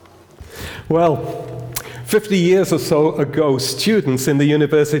Well, 50 years or so ago, students in the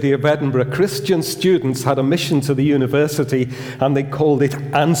University of Edinburgh, Christian students, had a mission to the university, and they called it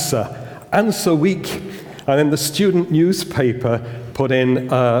Answer Week. And in the student newspaper put in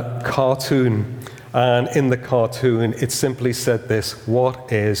a cartoon. And in the cartoon, it simply said this: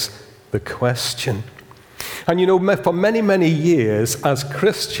 what is the question? And you know, for many, many years, as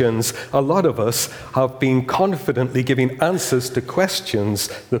Christians, a lot of us have been confidently giving answers to questions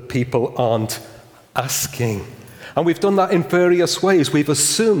that people aren't asking. And we've done that in various ways. We've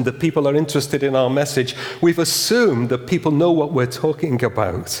assumed that people are interested in our message. We've assumed that people know what we're talking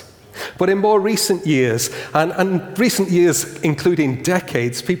about. But in more recent years, and recent years including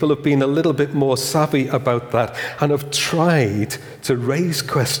decades, people have been a little bit more savvy about that and have tried to raise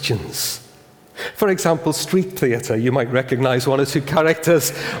questions. For example, street theatre. You might recognize one or two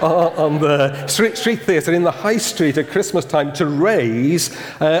characters on the street theatre in the high street at Christmas time to raise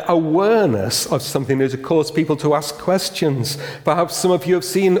awareness of something, to cause people to ask questions. Perhaps some of you have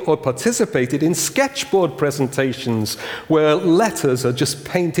seen or participated in sketchboard presentations where letters are just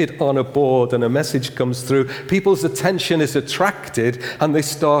painted on a board and a message comes through. People's attention is attracted and they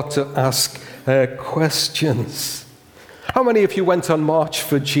start to ask questions. How many of you went on March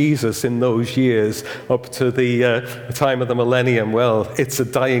for Jesus in those years up to the time of the millennium? Well, it's a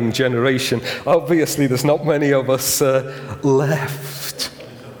dying generation. Obviously, there's not many of us left.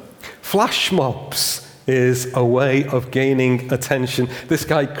 Flash mobs is a way of gaining attention. This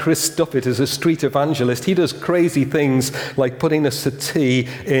guy, Chris Duffett, is a street evangelist. He does crazy things like putting a settee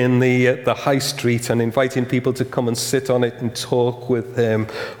in the high street and inviting people to come and sit on it and talk with him.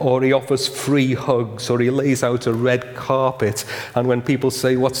 Or he offers free hugs, or he lays out a red carpet. And when people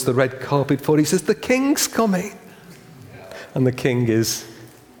say, "What's the red carpet for?" he says, "The King's coming." And the King is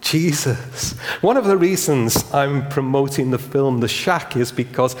Jesus. One of the reasons I'm promoting the film The Shack is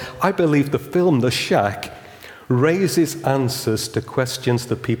because I believe the film The Shack raises answers to questions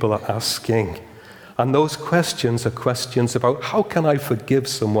that people are asking. And those questions are questions about, how can I forgive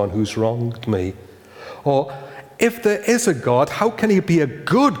someone who's wronged me? Or, if there is a God, how can he be a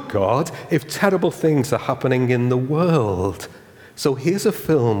good God if terrible things are happening in the world? So here's a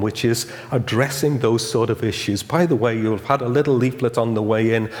film which is addressing those sort of issues. By the way, you'll have had a little leaflet on the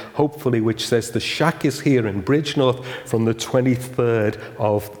way in, hopefully, which says The Shack is here in Bridgnorth from the 23rd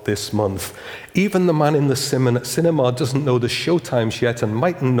of this month. Even the man in the cinema doesn't know the showtimes yet and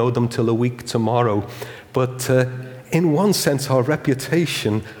mightn't know them till a week tomorrow. But in one sense, our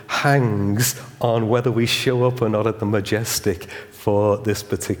reputation hangs on whether we show up or not at the Majestic for this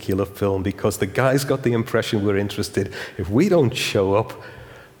particular film, because the guy's got the impression we're interested. If we don't show up,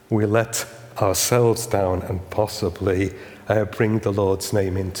 we let ourselves down and possibly bring the Lord's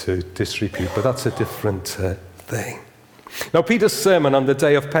name into disrepute. But that's a different thing. Now, Peter's sermon on the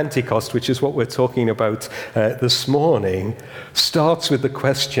day of Pentecost, which is what we're talking about this morning, starts with the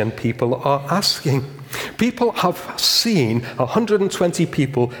question people are asking. People have seen 120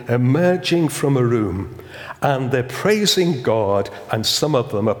 people emerging from a room, and they're praising God, and some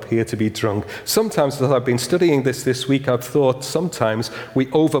of them appear to be drunk. Sometimes, as I've been studying this week, I've thought sometimes we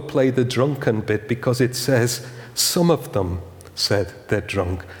overplay the drunken bit, because it says some of them said they're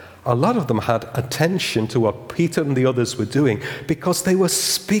drunk. A lot of them had attention to what Peter and the others were doing because they were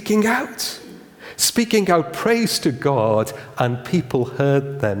speaking out praise to God, and people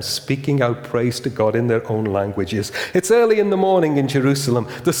heard them speaking out praise to God in their own languages. It's early in the morning in Jerusalem.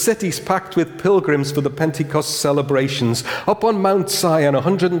 The city's packed with pilgrims for the Pentecost celebrations. Up on Mount Zion,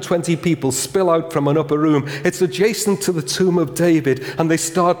 120 people spill out from an upper room. It's adjacent to the tomb of David, and they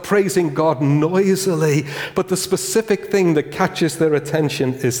start praising God noisily. But the specific thing that catches their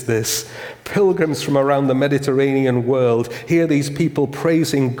attention is this. Pilgrims from around the Mediterranean world hear these people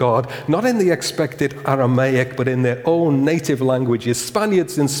praising God, not in the expected Aramaic, but in their own native languages.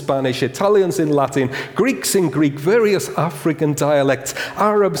 Spaniards in Spanish, Italians in Latin, Greeks in Greek, various African dialects,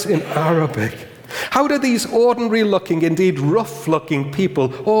 Arabs in Arabic. How do these ordinary-looking, indeed rough-looking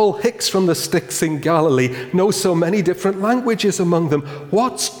people, all hicks from the sticks in Galilee, know so many different languages among them?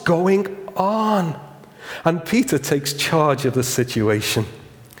 What's going on? And Peter takes charge of the situation.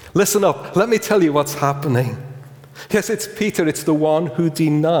 Listen up, let me tell you what's happening. Yes, it's Peter, it's the one who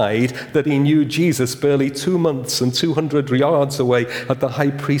denied that he knew Jesus barely 2 months and 200 yards away at the high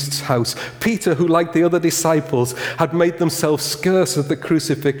priest's house. Peter, who, like the other disciples, had made themselves scarce at the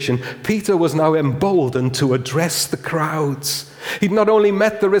crucifixion. Peter was now emboldened to address the crowds. He'd not only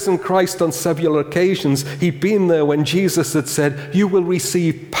met the risen Christ on several occasions, he'd been there when Jesus had said, "You will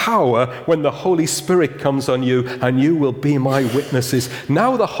receive power when the Holy Spirit comes on you, and you will be my witnesses."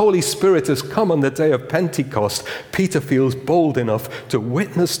 Now the Holy Spirit has come on the day of Pentecost. Peter feels bold enough to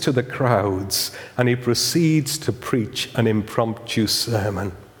witness to the crowds, and he proceeds to preach an impromptu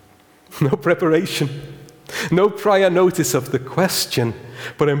sermon. No preparation, no prior notice of the question,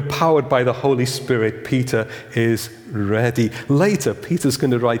 but empowered by the Holy Spirit, Peter is ready. Later, Peter's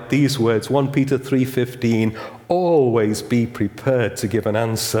going to write these words, 1 Peter 3:15, "Always be prepared to give an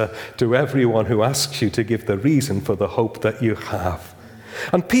answer to everyone who asks you to give the reason for the hope that you have."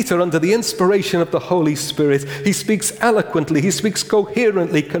 And Peter, under the inspiration of the Holy Spirit, he speaks eloquently, he speaks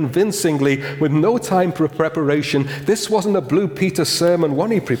coherently, convincingly, with no time for preparation. This wasn't a Blue Peter sermon,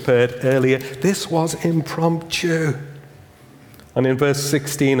 one he prepared earlier. This was impromptu. And in verse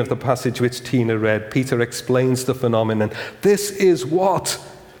 16 of the passage which Tina read, Peter explains the phenomenon. This is what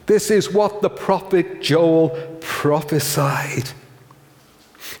the prophet Joel prophesied.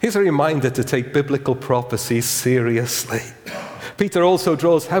 Here's a reminder to take biblical prophecy seriously. Peter also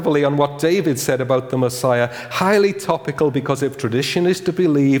draws heavily on what David said about the Messiah, highly topical because if tradition is to be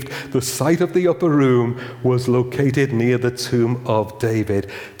believed, the site of the upper room was located near the tomb of David.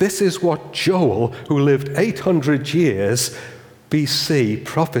 This is what Joel, who lived 800 years BC,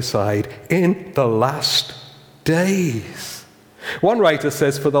 prophesied in the last days. One writer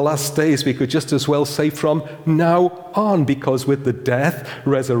says for the last days we could just as well say from now on, because with the death,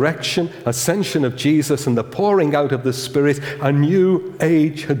 resurrection, ascension of Jesus and the pouring out of the Spirit, a new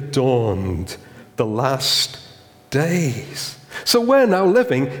age had dawned. The last days. So we're now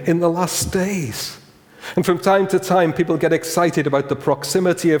living in the last days. And from time to time, people get excited about the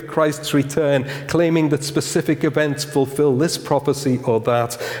proximity of Christ's return, claiming that specific events fulfill this prophecy or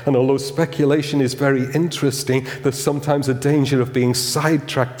that. And although speculation is very interesting, there's sometimes a danger of being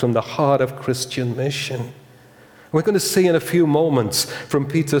sidetracked from the heart of Christian mission. We're going to see in a few moments from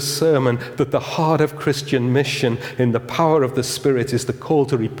Peter's sermon that the heart of Christian mission in the power of the Spirit is the call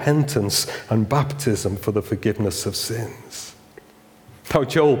to repentance and baptism for the forgiveness of sins. Now,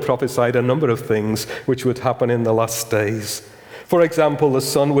 Joel prophesied a number of things which would happen in the last days. For example, the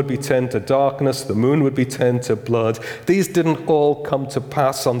sun would be turned to darkness, the moon would be turned to blood. These didn't all come to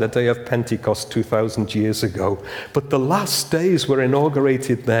pass on the day of Pentecost 2,000 years ago. But the last days were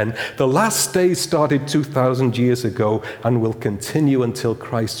inaugurated then. The last days started 2,000 years ago and will continue until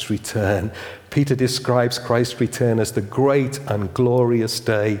Christ's return. Peter describes Christ's return as the great and glorious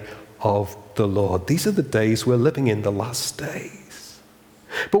day of the Lord. These are the days we're living in, the last days.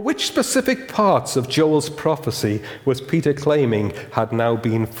 But which specific parts of Joel's prophecy was Peter claiming had now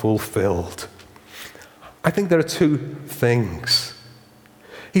been fulfilled? I think there are two things.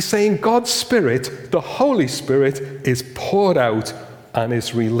 He's saying God's Spirit, the Holy Spirit, is poured out and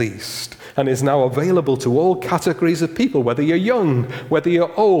is released and is now available to all categories of people, whether you're young, whether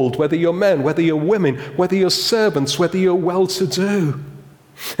you're old, whether you're men, whether you're women, whether you're servants, whether you're well-to-do.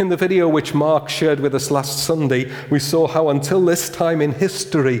 In the video which Mark shared with us last Sunday, we saw how until this time in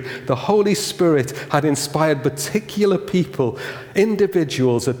history, the Holy Spirit had inspired particular people,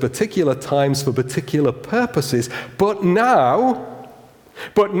 individuals at particular times for particular purposes. But now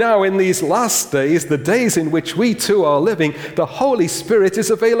in these last days, the days in which we too are living, the Holy Spirit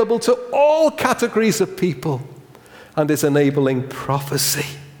is available to all categories of people and is enabling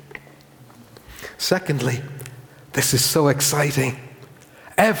prophecy. Secondly, this is so exciting.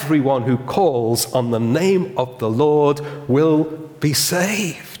 Everyone who calls on the name of the Lord will be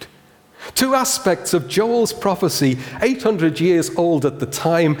saved. Two aspects of Joel's prophecy, 800 years old at the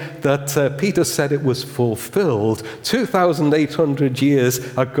time that Peter said it was fulfilled, 2,800 years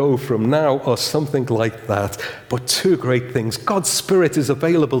ago from now, or something like that. But two great things. God's Spirit is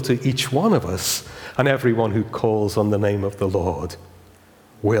available to each one of us, and everyone who calls on the name of the Lord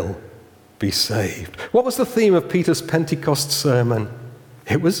will be saved. What was the theme of Peter's Pentecost sermon?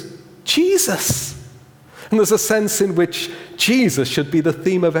 It was Jesus. And there's a sense in which Jesus should be the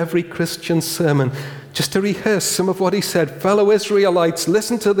theme of every Christian sermon. Just to rehearse some of what he said, fellow Israelites,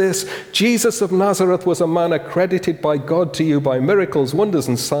 listen to this. Jesus of Nazareth was a man accredited by God to you by miracles, wonders,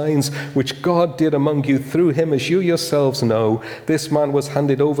 and signs, which God did among you through him, as you yourselves know. This man was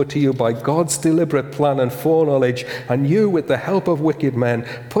handed over to you by God's deliberate plan and foreknowledge, and you, with the help of wicked men,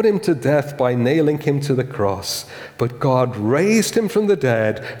 put him to death by nailing him to the cross. But God raised him from the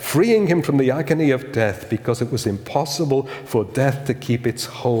dead, freeing him from the agony of death, because it was impossible for death to keep its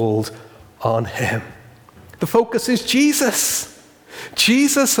hold on him. The focus is Jesus.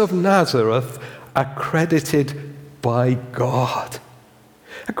 Jesus of Nazareth, accredited by God.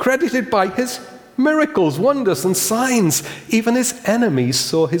 Accredited by his miracles, wonders, and signs. Even his enemies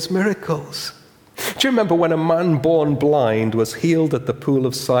saw his miracles. Do you remember when a man born blind was healed at the pool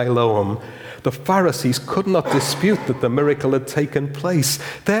of Siloam? The Pharisees could not dispute that the miracle had taken place.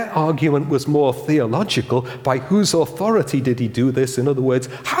 Their argument was more theological. By whose authority did he do this? In other words,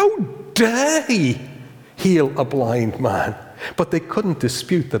 how dare he heal a blind man? But they couldn't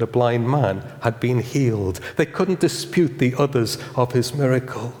dispute that a blind man had been healed. They couldn't dispute the others of his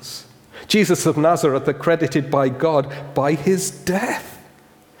miracles. Jesus of Nazareth accredited by God by his death.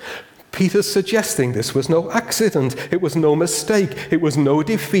 Peter's suggesting this was no accident, it was no mistake, it was no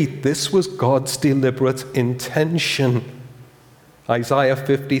defeat. This was God's deliberate intention. Isaiah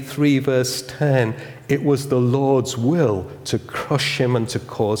 53 verse 10, it was the Lord's will to crush him and to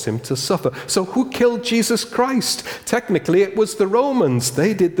cause him to suffer. So who killed Jesus Christ? Technically it was the Romans.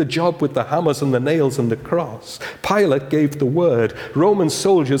 They did the job with the hammers and the nails and the cross. Pilate gave the word. Roman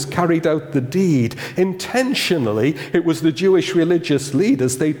soldiers carried out the deed. Intentionally, it was the Jewish religious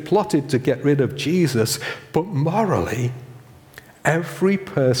leaders. They plotted to get rid of Jesus. But morally, every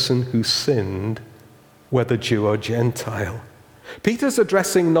person who sinned, whether Jew or Gentile. Peter's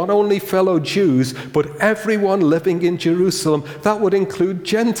addressing not only fellow Jews, but everyone living in Jerusalem. That would include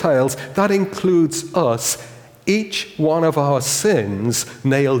Gentiles. That includes us. Each one of our sins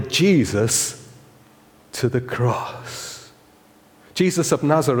nailed Jesus to the cross. Jesus of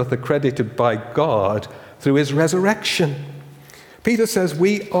Nazareth accredited by God through his resurrection. Peter says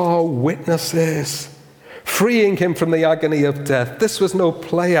we are witnesses, freeing him from the agony of death. This was no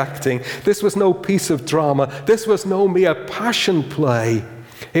play acting. This was no piece of drama. This was no mere passion play.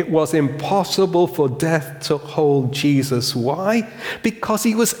 It was impossible for death to hold Jesus. Why? Because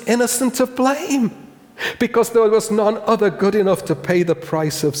he was innocent of blame. Because there was none other good enough to pay the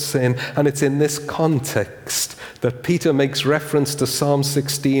price of sin. And it's in this context that Peter makes reference to Psalm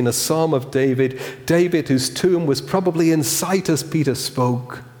 16, a psalm of David. David, whose tomb was probably in sight as Peter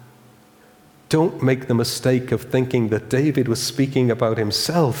spoke. Don't make the mistake of thinking that David was speaking about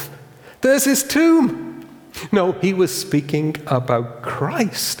himself. There's his tomb. No, he was speaking about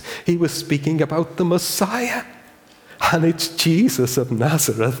Christ. He was speaking about the Messiah. And it's Jesus of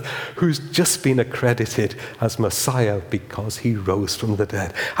Nazareth who's just been accredited as Messiah because he rose from the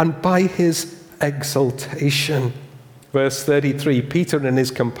dead. And by his exaltation. Verse 33, Peter and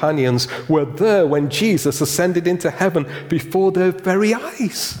his companions were there when Jesus ascended into heaven before their very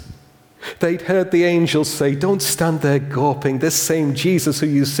eyes. They'd heard the angels say, don't stand there gawping. This same Jesus who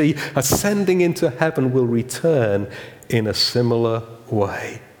you see ascending into heaven will return in a similar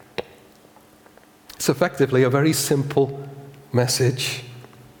way. It's effectively a very simple message,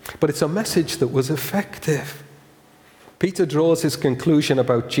 but it's a message that was effective. Peter draws his conclusion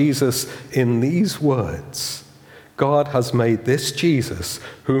about Jesus in these words. God has made this Jesus,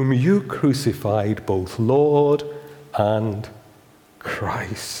 whom you crucified, both Lord and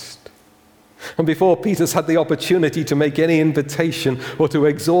Christ. And before Peter's had the opportunity to make any invitation or to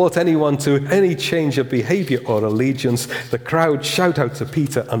exhort anyone to any change of behavior or allegiance, the crowd shout out to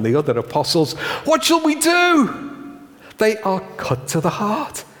Peter and the other apostles, "What shall we do?" They are cut to the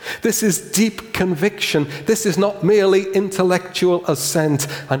heart. This is deep conviction. This is not merely intellectual assent.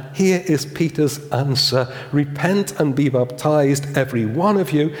 And here is Peter's answer. Repent and be baptized, every one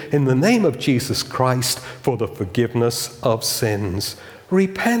of you, in the name of Jesus Christ for the forgiveness of sins.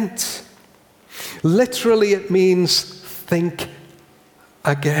 Repent. Literally, it means think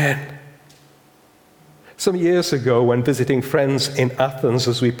again. Some years ago, when visiting friends in Athens,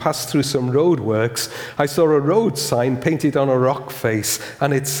 as we passed through some roadworks, I saw a road sign painted on a rock face,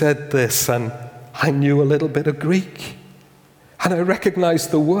 and it said this, and I knew a little bit of Greek. And I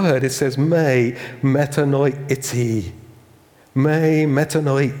recognized the word. It says, me metanoi iti. Me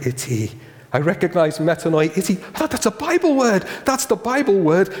metanoi iti. I recognize metanoi iti. I thought that's a Bible word. That's the Bible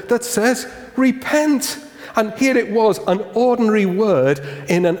word that says repent. And here it was, an ordinary word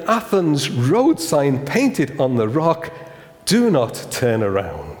in an Athens road sign painted on the rock. Do not turn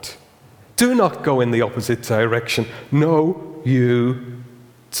around. Do not go in the opposite direction. No, you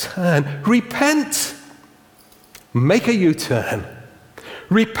turn. Repent. Make a U-turn.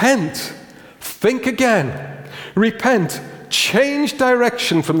 Repent. Think again. Repent. Change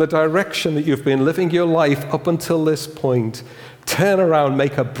direction from the direction that you've been living your life up until this point. Turn around,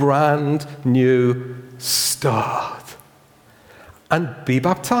 make a brand new start. And be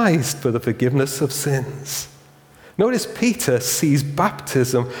baptized for the forgiveness of sins. Notice Peter sees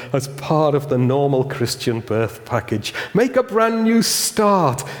baptism as part of the normal Christian birth package. Make a brand new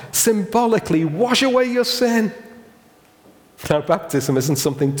start. Symbolically, wash away your sin. Now, baptism isn't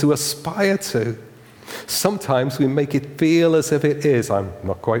something to aspire to. Sometimes we make it feel as if it is. I'm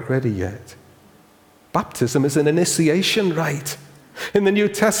not quite ready yet. Baptism is an initiation rite. In the New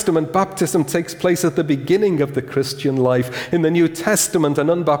Testament, baptism takes place at the beginning of the Christian life. In the New Testament, an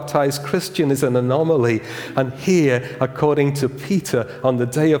unbaptized Christian is an anomaly. And here, according to Peter, on the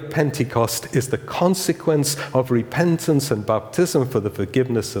day of Pentecost is the consequence of repentance and baptism for the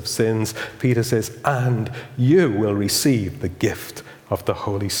forgiveness of sins. Peter says, and you will receive the gift of the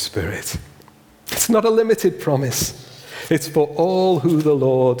Holy Spirit. It's not a limited promise. It's for all who the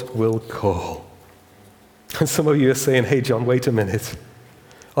Lord will call. And some of you are saying, hey, John, wait a minute.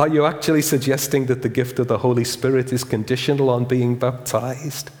 Are you actually suggesting that the gift of the Holy Spirit is conditional on being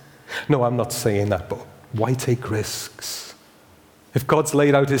baptized? No, I'm not saying that, but why take risks? If God's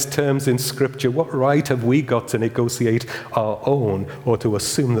laid out his terms in Scripture, what right have we got to negotiate our own or to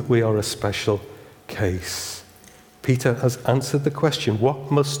assume that we are a special case? Peter has answered the question, what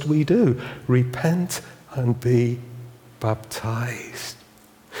must we do? Repent and be baptized.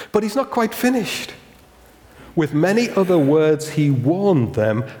 But he's not quite finished. With many other words, he warned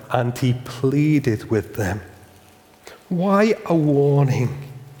them and he pleaded with them. Why a warning?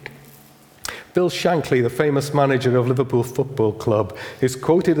 Bill Shankly, the famous manager of Liverpool Football Club, is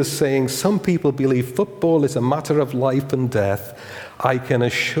quoted as saying, some people believe football is a matter of life and death. I can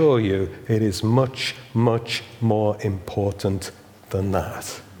assure you it is much, much more important than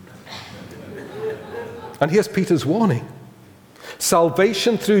that. And here's Peter's warning.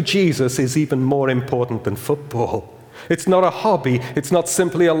 Salvation through Jesus is even more important than football. It's not a hobby. It's not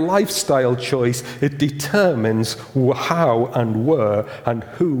simply a lifestyle choice. It determines how and where and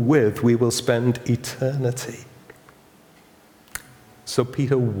who with we will spend eternity. So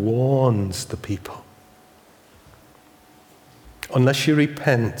Peter warns the people. Unless you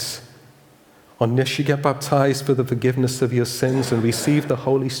repent, unless you get baptized for the forgiveness of your sins and receive the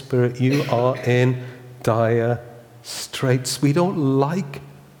Holy Spirit, you are in dire straits. We don't like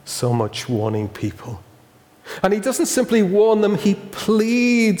so much warning people. And he doesn't simply warn them, he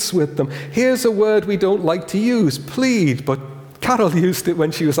pleads with them. Here's a word we don't like to use, plead, but Carol used it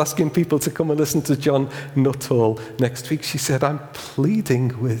when she was asking people to come and listen to John Nuttall next week. She said, I'm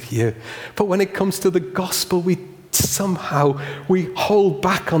pleading with you. But when it comes to the gospel, we hold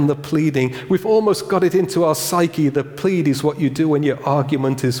back on the pleading. We've almost got it into our psyche that plead is what you do when your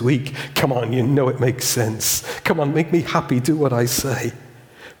argument is weak. Come on, you know it makes sense. Come on, make me happy, do what I say.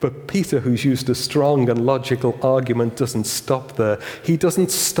 But Peter, who's used a strong and logical argument, doesn't stop there. He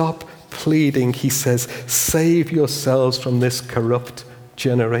doesn't stop pleading. He says, save yourselves from this corrupt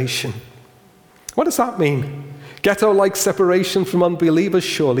generation. What does that mean? Ghetto-like separation from unbelievers?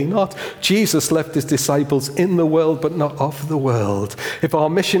 Surely not. Jesus left his disciples in the world, but not of the world. If our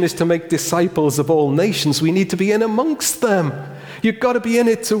mission is to make disciples of all nations, we need to be in amongst them. You've got to be in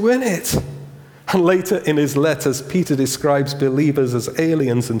it to win it. And later in his letters, Peter describes believers as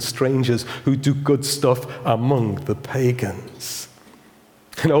aliens and strangers who do good stuff among the pagans.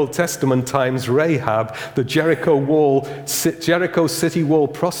 In Old Testament times, Rahab, the Jericho city wall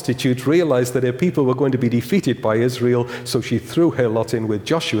prostitute, realized that her people were going to be defeated by Israel, so she threw her lot in with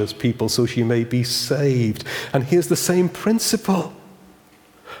Joshua's people so she may be saved. And here's the same principle.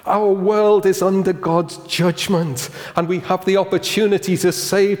 Our world is under God's judgment, and we have the opportunity to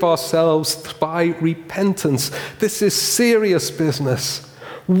save ourselves by repentance. This is serious business.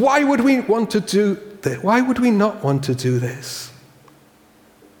 Why would we want to do this? Why would we not want to do this?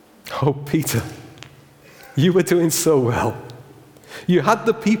 Oh, Peter, you were doing so well. You had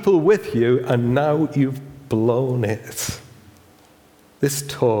the people with you, and now you've blown it. This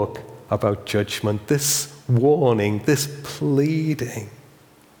talk about judgment, this warning, this pleading.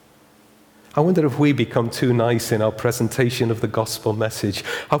 I wonder if we become too nice in our presentation of the gospel message.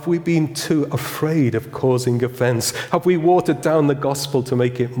 Have we been too afraid of causing offense? Have we watered down the gospel to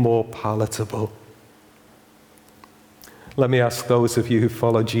make it more palatable? Let me ask those of you who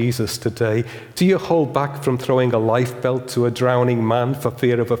follow Jesus today, do you hold back from throwing a life belt to a drowning man for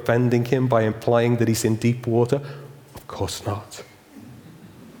fear of offending him by implying that he's in deep water? Of course not.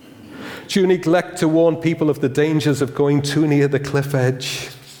 Do you neglect to warn people of the dangers of going too near the cliff edge?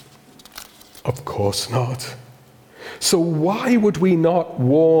 Of course not. So why would we not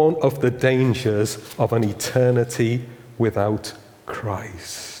warn of the dangers of an eternity without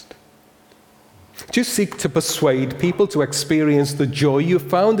Christ? Do you seek to persuade people to experience the joy you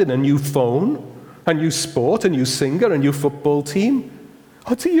found in a new phone, a new sport, a new singer, a new football team?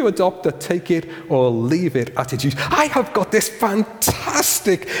 Or do you adopt a take it or leave it attitude? I have got this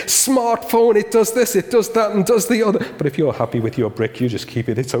fantastic smartphone. It does this, it does that, and does the other. But if you're happy with your brick, you just keep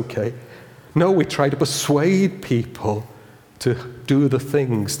it. It's okay. No, we try to persuade people to do the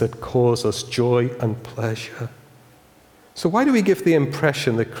things that cause us joy and pleasure. So why do we give the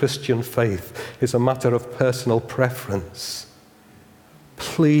impression that Christian faith is a matter of personal preference?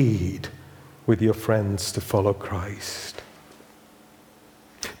 Plead with your friends to follow Christ.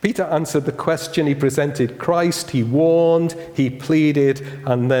 Peter answered the question. He presented Christ, he warned, he pleaded,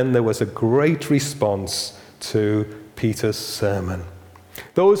 and then there was a great response to Peter's sermon.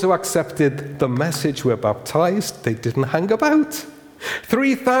 Those who accepted the message were baptized. They didn't hang about.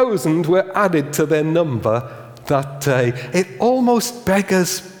 3,000 were added to their number that day. It almost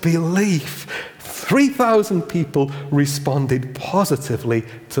beggars belief. 3,000 people responded positively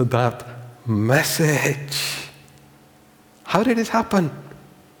to that message. How did it happen?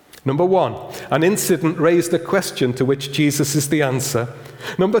 Number one, an incident raised a question to which Jesus is the answer.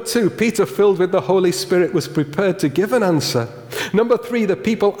 Number two, Peter, filled with the Holy Spirit, was prepared to give an answer. Number three, the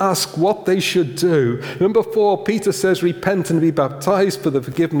people ask what they should do. Number four, Peter says, repent and be baptized for the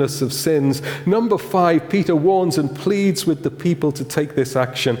forgiveness of sins. Number five, Peter warns and pleads with the people to take this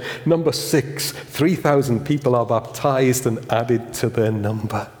action. Number six, 3,000 people are baptized and added to their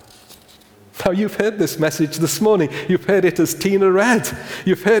number. Now, you've heard this message this morning. You've heard it as Tina read.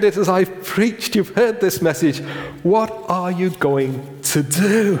 You've heard it as I've preached. You've heard this message. What are you going to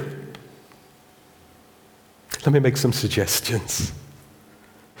do? Let me make some suggestions.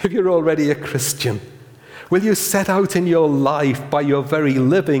 If you're already a Christian, will you set out in your life, by your very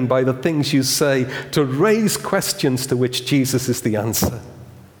living, by the things you say, to raise questions to which Jesus is the answer?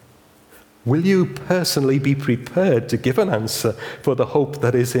 Will you personally be prepared to give an answer for the hope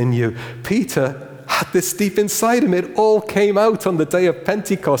that is in you? Peter had this deep inside him. It all came out on the day of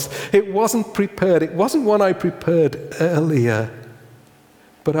Pentecost. It wasn't prepared. It wasn't one I prepared earlier.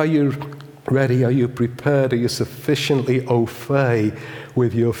 But are you ready? Are you prepared? Are you sufficiently au fait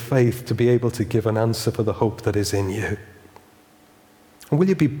with your faith to be able to give an answer for the hope that is in you? And will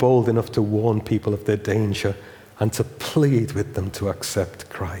you be bold enough to warn people of their danger and to plead with them to accept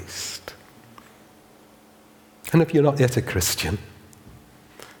Christ? And if you're not yet a Christian,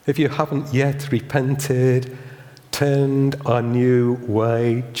 if you haven't yet repented, turned a new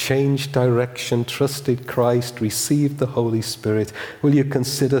way, changed direction, trusted Christ, received the Holy Spirit, will you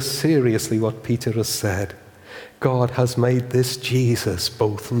consider seriously what Peter has said? God has made this Jesus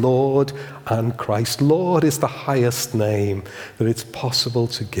both Lord and Christ. Lord is the highest name that it's possible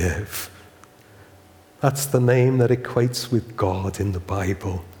to give. That's the name that equates with God in the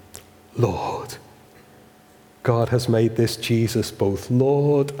Bible, Lord. God has made this Jesus both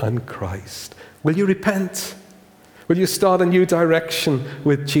Lord and Christ. Will you repent? Will you start a new direction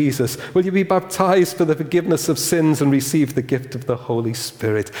with Jesus? Will you be baptized for the forgiveness of sins and receive the gift of the Holy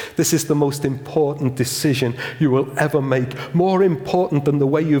Spirit? This is the most important decision you will ever make. More important than the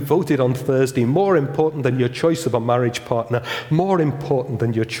way you voted on Thursday. More important than your choice of a marriage partner. More important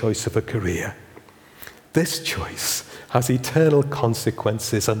than your choice of a career. This choice has eternal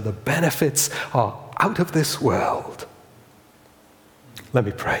consequences, and the benefits are out of this world. Let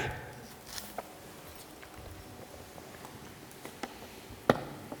me pray.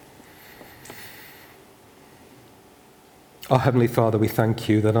 Our Heavenly Father, we thank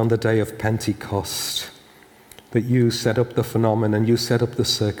you that on the day of Pentecost, that you set up the phenomenon, you set up the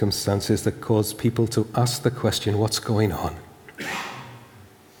circumstances that caused people to ask the question, what's going on?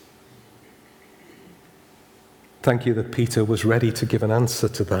 Thank you that Peter was ready to give an answer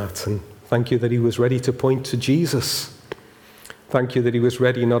to that, and thank you that he was ready to point to Jesus. Thank you that he was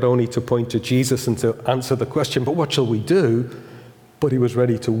ready not only to point to Jesus and to answer the question, but what shall we do? But he was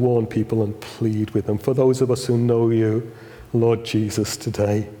ready to warn people and plead with them. For those of us who know you, Lord Jesus,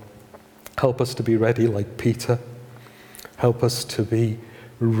 today, help us to be ready like Peter. Help us to be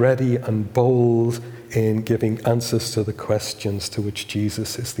ready and bold in giving answers to the questions to which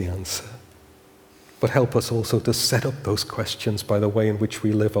Jesus is the answer. But help us also to set up those questions by the way in which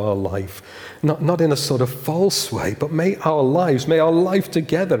we live our life. Not in a sort of false way, but may our life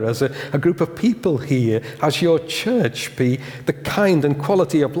together as a group of people here, as your church, be the kind and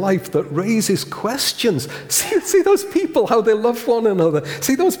quality of life that raises questions. See those people, how they love one another.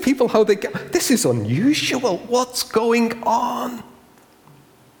 See those people, how they get, this is unusual. What's going on?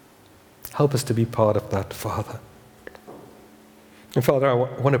 Help us to be part of that, Father. And Father, I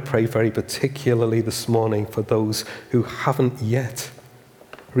want to pray very particularly this morning for those who haven't yet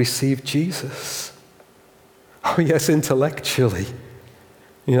received Jesus. Oh yes, intellectually,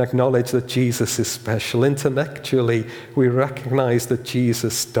 you acknowledge that Jesus is special. Intellectually, we recognize that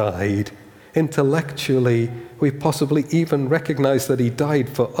Jesus died. Intellectually, we possibly even recognize that he died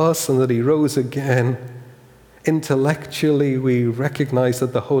for us and that he rose again. Intellectually, we recognize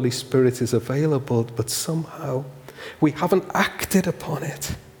that the Holy Spirit is available, but somehow we haven't acted upon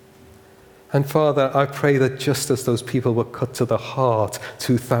it. And Father, I pray that just as those people were cut to the heart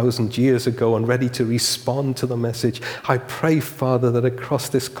 2,000 years ago and ready to respond to the message, I pray, Father, that across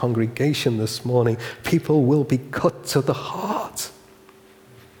this congregation this morning, people will be cut to the heart.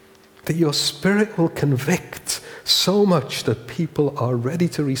 That your Spirit will convict so much that people are ready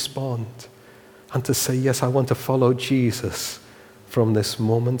to respond and to say, yes, I want to follow Jesus from this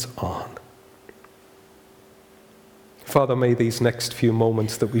moment on. Father, may these next few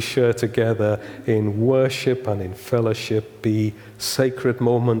moments that we share together in worship and in fellowship be sacred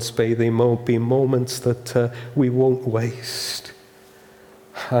moments. May they be moments that we won't waste.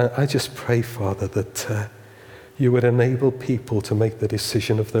 I just pray, Father, that you would enable people to make the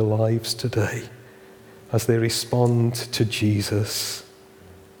decision of their lives today as they respond to Jesus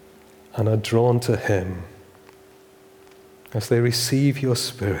and are drawn to him, as they receive your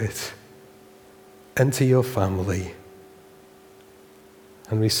Spirit, enter your family,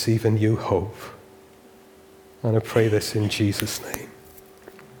 and receive in you hope. And I pray this in Jesus' name.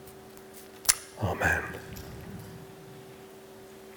 Amen.